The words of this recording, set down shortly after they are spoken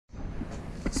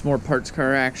Some more parts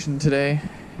car action today.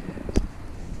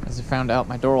 As I found out,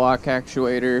 my door lock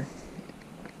actuator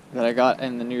that I got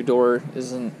in the new door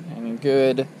isn't any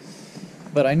good.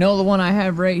 But I know the one I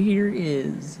have right here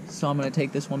is. So I'm going to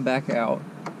take this one back out,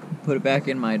 put it back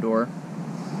in my door.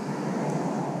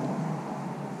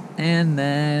 And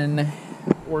then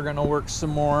we're going to work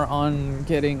some more on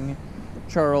getting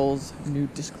Charles new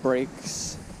disc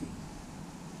brakes.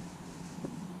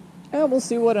 And we'll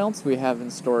see what else we have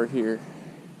in store here.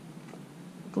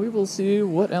 We will see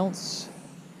what else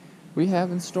we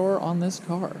have in store on this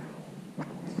car.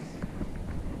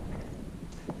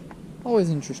 Always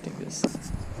interesting to see.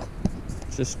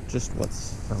 Just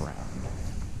what's around.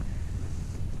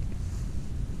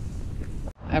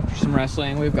 After some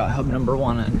wrestling, we've got hub number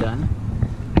 1 undone.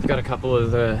 We've got a couple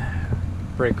of the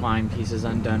brake line pieces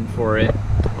undone for it,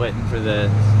 waiting for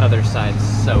the other side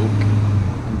soak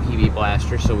and PB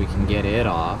blaster so we can get it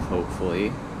off,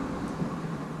 hopefully.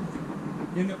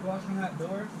 You end up washing that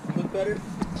door? Look better?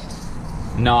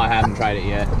 No, I haven't tried it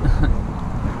yet.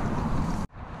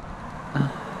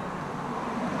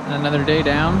 Another day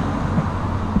down.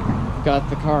 Got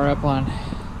the car up on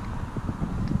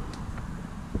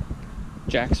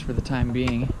jacks for the time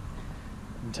being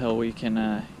until we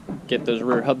can get those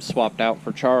rear hubs swapped out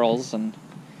for Charles, and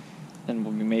then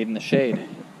we'll be made in the shade.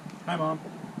 Hi, Mom.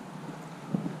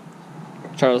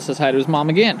 Charles says hi to his mom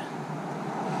again.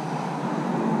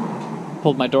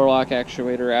 Pulled my door lock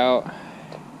actuator out.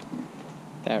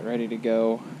 That ready to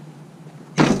go.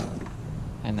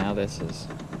 And now this is...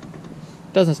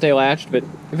 doesn't stay latched, but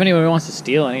if anyone wants to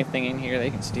steal anything in here,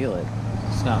 they can steal it.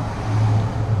 It's not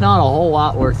a whole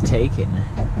lot worth taking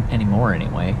anymore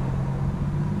anyway.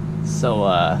 So,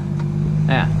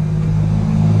 yeah.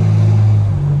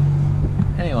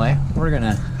 Anyway, we're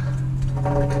gonna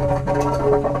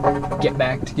get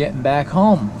back to getting back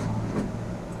home.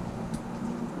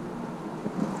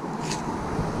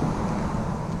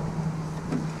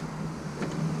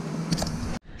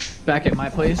 Back at my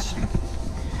place,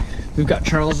 we've got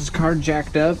Charles's car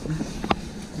jacked up.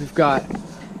 We've got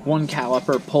one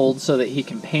caliper pulled so that he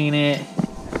can paint it.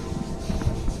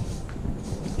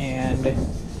 And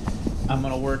I'm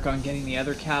gonna work on getting the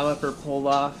other caliper pulled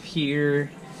off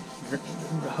here. The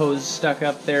hose stuck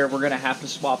up there. We're gonna have to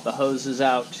swap the hoses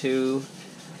out too,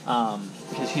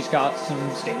 because he's got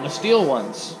some stainless steel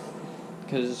ones.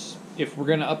 Because if we're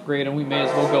gonna upgrade them, we may as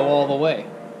well go all the way.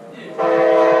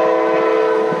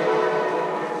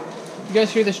 You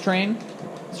guys hear this train?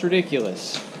 It's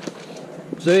ridiculous.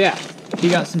 So yeah, he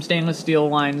got some stainless steel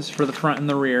lines for the front and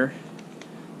the rear.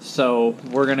 So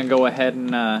we're gonna go ahead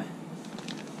and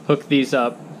hook these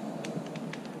up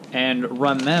and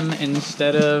run them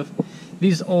instead of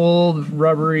these old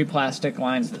rubbery plastic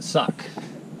lines that suck.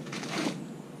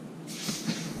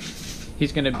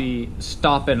 He's gonna be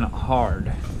stopping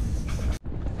hard.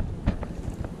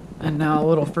 And now a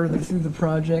little further through the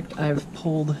project, I've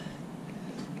pulled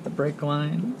the brake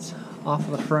lines off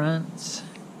of the fronts.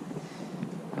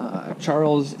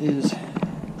 Charles is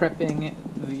prepping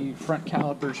the front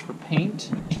calipers for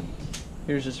paint.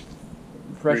 Here's his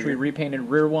freshly repainted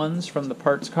rear ones from the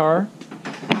parts car.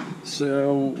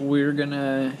 So we're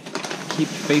gonna keep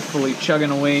faithfully chugging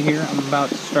away here. I'm about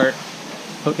to start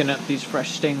hooking up these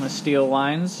fresh stainless steel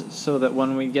lines so that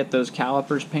when we get those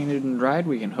calipers painted and dried,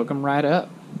 we can hook them right up.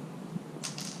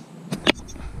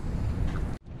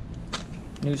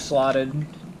 New slotted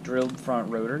drilled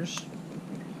front rotors.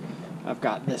 I've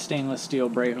got the stainless steel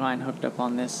brake line hooked up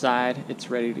on this side. It's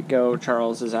ready to go.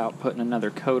 Charles is out putting another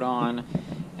coat on,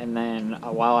 and then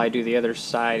while I do the other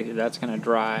side, that's going to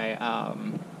dry,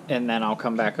 and then I'll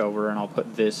come back over and I'll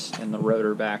put this and the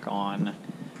rotor back on,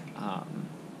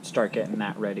 start getting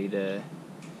that ready to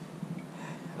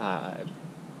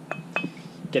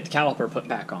get the caliper put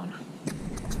back on.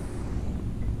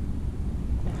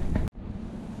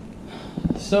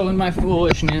 So in my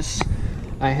foolishness,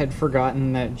 I had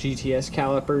forgotten that GT-S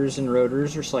calipers and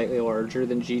rotors are slightly larger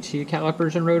than GT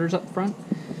calipers and rotors up front.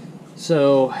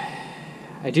 So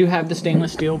I do have the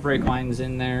stainless steel brake lines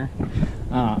in there.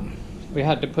 We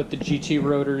had to put the GT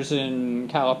rotors and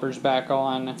calipers back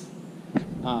on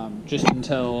just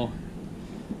until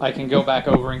I can go back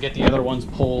over and get the other ones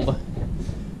pulled.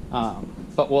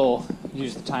 But we'll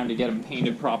use the time to get them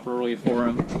painted properly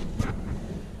for them.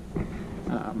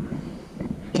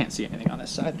 Can't see anything on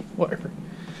this side, whatever.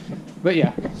 But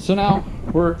yeah, so now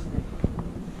we're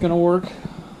gonna work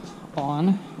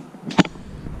on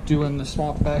doing the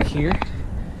swap back here.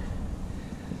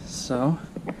 So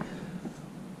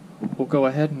we'll go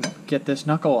ahead and get this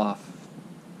knuckle off.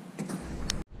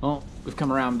 Well, we've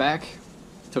come around back,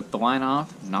 took the line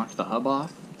off, knocked the hub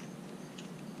off.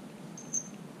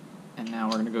 And now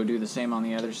we're going to go do the same on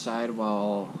the other side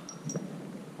while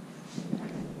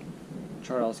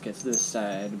Charles gets this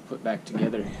side put back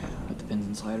together with the pins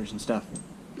and sliders and stuff.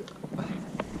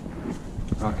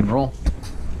 Rock and roll.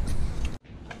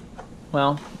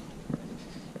 Well,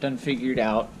 done figured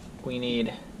out we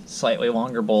need slightly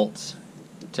longer bolts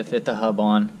to fit the hub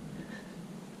on.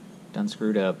 Done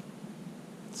screwed up.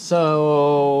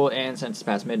 So, and since it's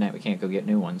past midnight, we can't go get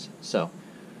new ones. So,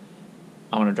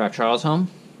 I'm going to drive Charles home,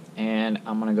 and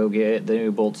I'm going to go get the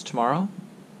new bolts tomorrow,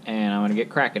 and I'm going to get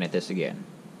cracking at this again.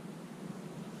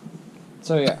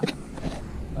 So, yeah.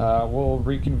 We'll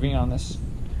reconvene on this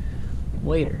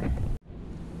later.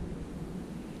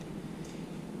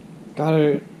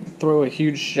 Gotta throw a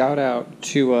huge shout out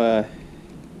to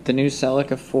the new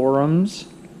Celica forums.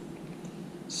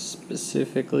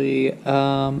 Specifically,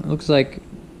 it looks like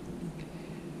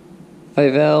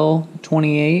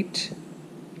vvtl-i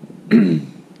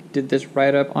did this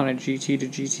write-up on a GT to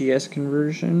GT-S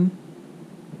conversion.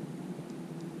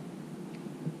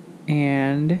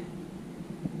 And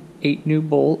 8 new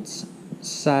bolts,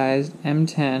 sized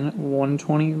M10,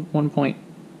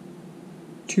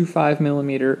 1.25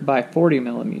 millimeter by 40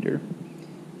 millimeter.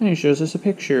 And he shows us a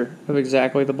picture of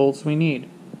exactly the bolts we need.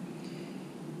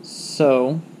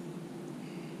 So,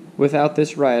 without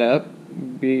this write-up,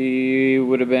 we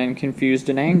would have been confused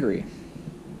and angry.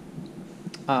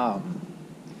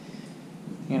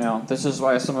 You know, this is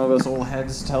why some of us old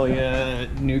heads tell you,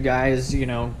 new guys, you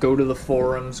know, go to the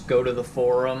forums,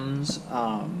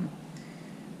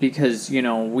 because, you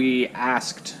know, we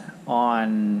asked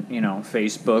on, you know,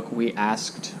 Facebook, we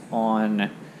asked on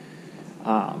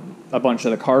a bunch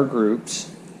of the car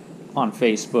groups on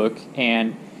Facebook,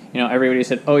 and, you know, everybody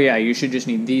said, oh yeah, you should just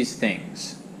need these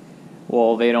things.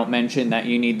 Well, they don't mention that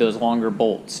you need those longer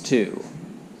bolts too.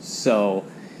 So,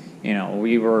 you know,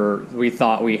 we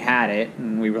thought we had it,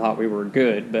 and we thought we were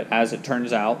good, but as it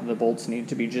turns out, the bolts need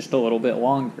to be just a little bit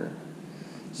longer.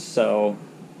 So,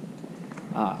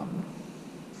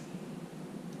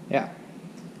 yeah.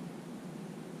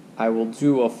 I will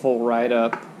do a full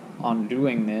write-up on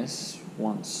doing this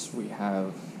once we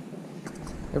have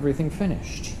everything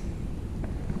finished.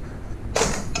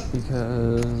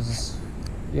 Because,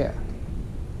 yeah.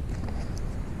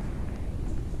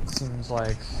 Seems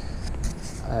like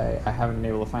I haven't been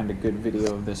able to find a good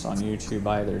video of this on YouTube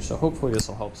either, so hopefully this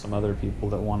will help some other people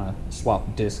that want to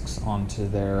swap discs onto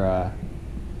their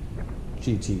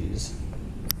GTs.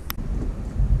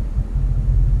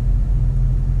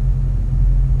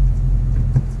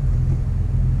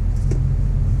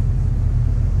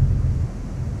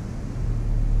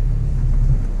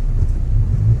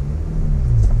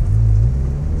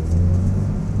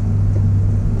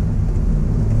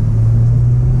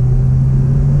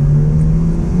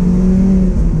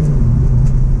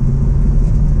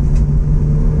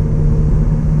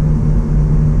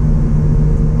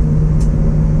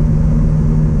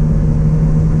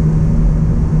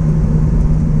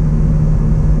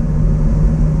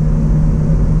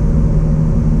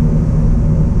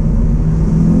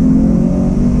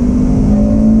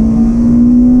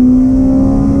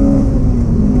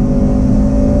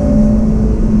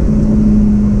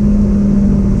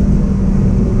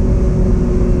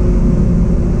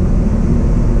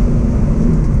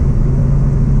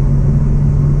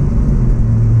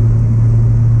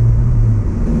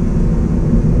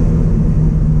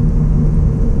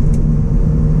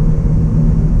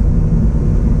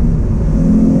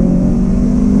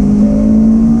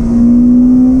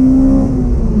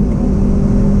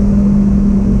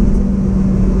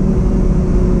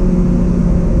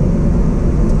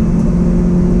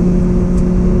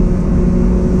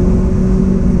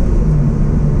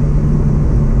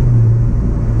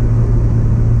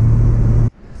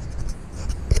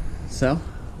 So,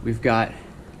 we've got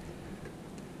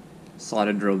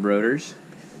slotted drilled rotors,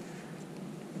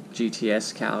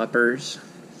 GT-S calipers,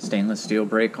 stainless steel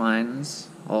brake lines,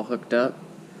 all hooked up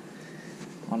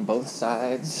on both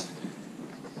sides.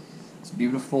 It's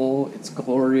beautiful, it's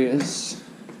glorious.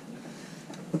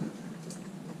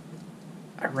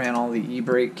 I ran all the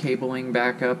e-brake cabling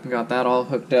back up and got that all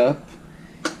hooked up.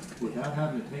 Without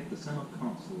having to take the center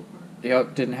console apart.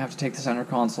 Yep, didn't have to take the center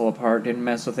console apart, didn't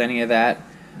mess with any of that.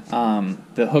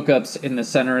 The hookups in the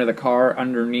center of the car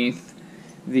underneath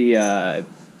the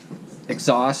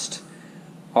exhaust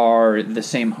are the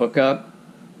same hookup,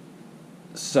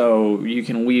 so you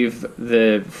can leave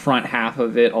the front half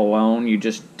of it alone, you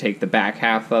just take the back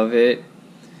half of it.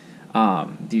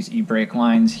 These e-brake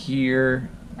lines here,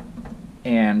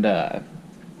 and run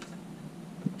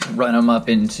them up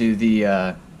into the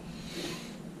other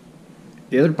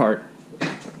part.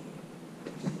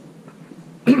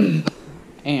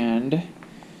 And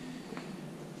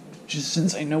just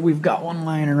since I know we've got one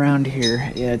lying around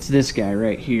here, yeah, it's this guy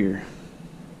right here.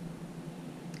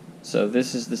 So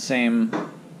this is the same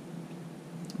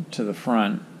to the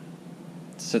front.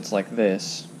 It sits like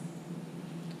this.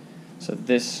 So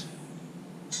this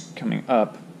coming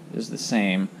up is the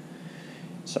same.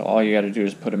 So all you got to do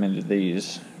is put them into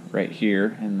these right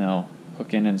here, and they'll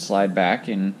hook in and slide back,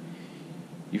 and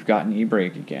you've got an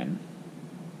e-brake again.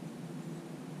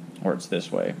 Or it's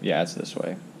this way. Yeah, it's this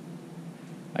way.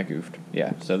 I goofed.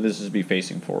 Yeah, so this is be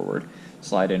facing forward.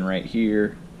 Slide in right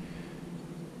here.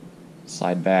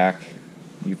 Slide back.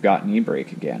 You've got an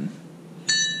e-brake again.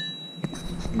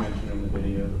 You mentioned in the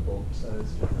video the bolt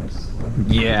size difference.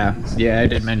 Yeah, I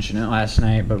did mention it last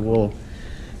night, but we'll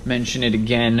mention it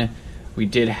again. We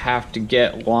did have to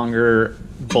get longer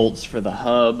bolts for the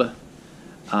hub.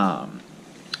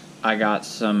 I got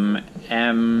some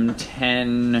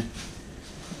M10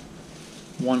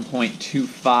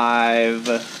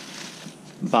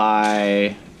 1.25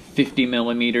 by 50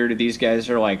 millimeter. These guys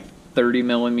are like 30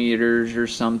 millimeters or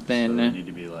something. So they need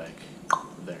to be like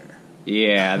there.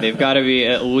 Yeah, they've got to be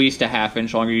at least a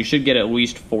half-inch longer. You should get at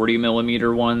least 40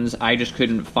 millimeter ones. I just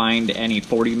couldn't find any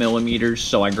 40 millimeters,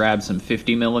 so I grabbed some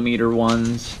 50 millimeter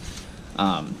ones.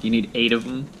 You need 8 of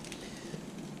them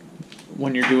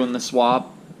when you're doing the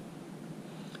swap.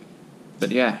 But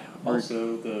yeah.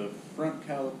 Also, the front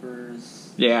calipers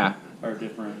are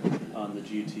different on the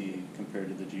GT compared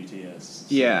to the GT-S.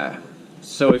 Yeah.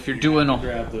 So if you're doing a...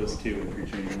 Grab those two if you're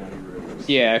changing out your rotors.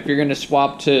 Yeah, if you're going to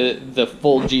swap to the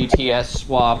full GT-S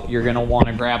swap, you're going to want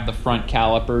to grab the front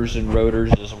calipers and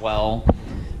rotors as well.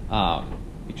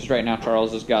 Because right now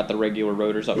Charles has got the regular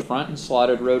rotors up front and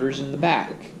slotted rotors in the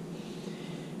back.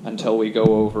 Until we go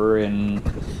over and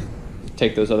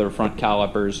take those other front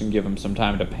calipers and give them some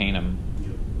time to paint them.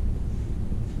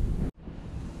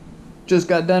 Just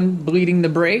got done bleeding the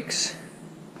brakes.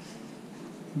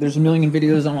 There's a million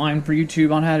videos online for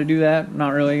YouTube on how to do that. I'm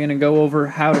not really going to go over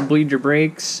how to bleed your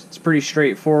brakes. It's pretty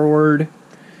straightforward.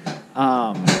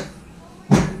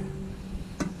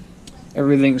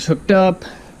 Everything's hooked up.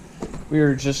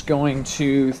 We're just going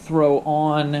to throw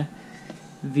on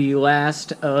the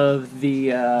last of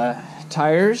the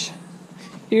tires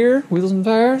here, wheels and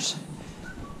tires.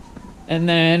 And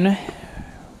then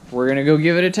we're going to go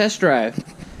give it a test drive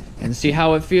and see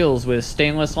how it feels with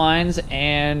stainless lines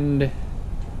and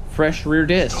fresh rear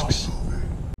discs.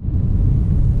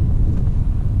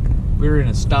 We're in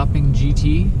a stopping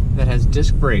GT that has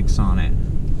disc brakes on it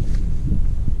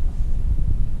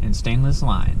and stainless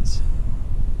lines.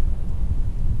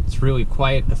 It's really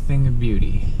quite a thing of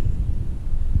beauty.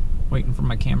 Waiting for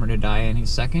my camera to die any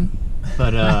second,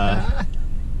 but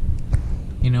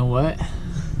you know what?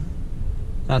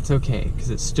 That's okay,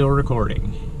 because it's still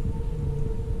recording.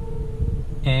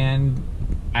 And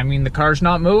I mean, the car's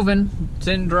not moving. It's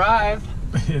in drive.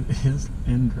 It is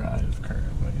in drive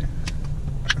currently.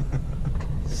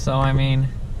 So, I mean,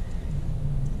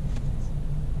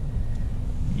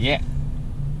 yeah.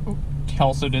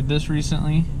 Also did this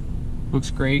recently.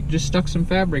 Looks great. Just stuck some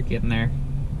fabric in there.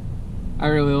 I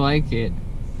really like it.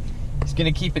 It's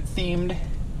gonna keep it themed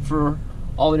for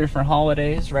all the different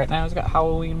holidays. Right now it's got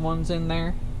Halloween ones in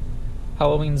there.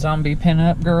 Halloween zombie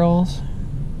pinup girls.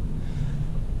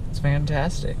 It's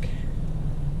fantastic.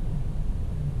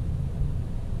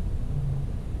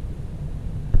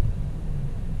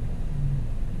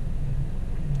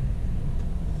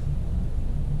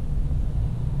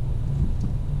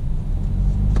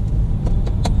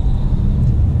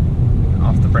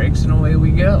 Off the brakes and away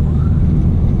we go.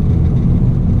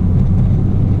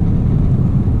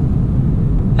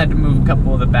 Had to move a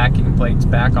couple of the backing plates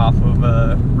back off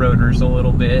of rotors a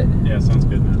little bit. Yeah, sounds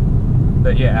good, man.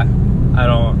 But yeah, I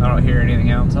don't hear anything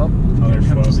else. Oh, Other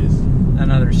Schwabs.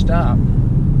 Another stop.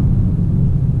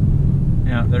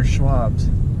 Yeah, there's Schwab's.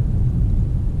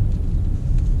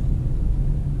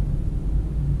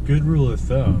 Good rule of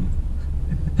thumb.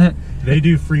 They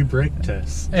do free brake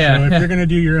tests. Yeah. So if you're gonna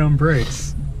do your own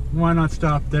brakes, why not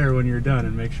stop there when you're done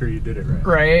and make sure you did it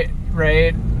right?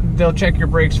 Right. They'll check your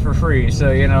brakes for free,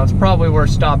 so you know it's probably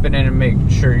worth stopping in and making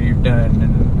sure you've done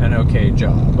an okay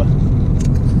job.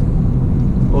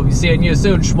 We'll be seeing you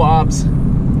soon, Schwab's.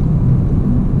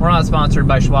 We're not sponsored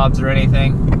by Schwab's or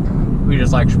anything. We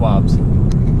just like Schwab's.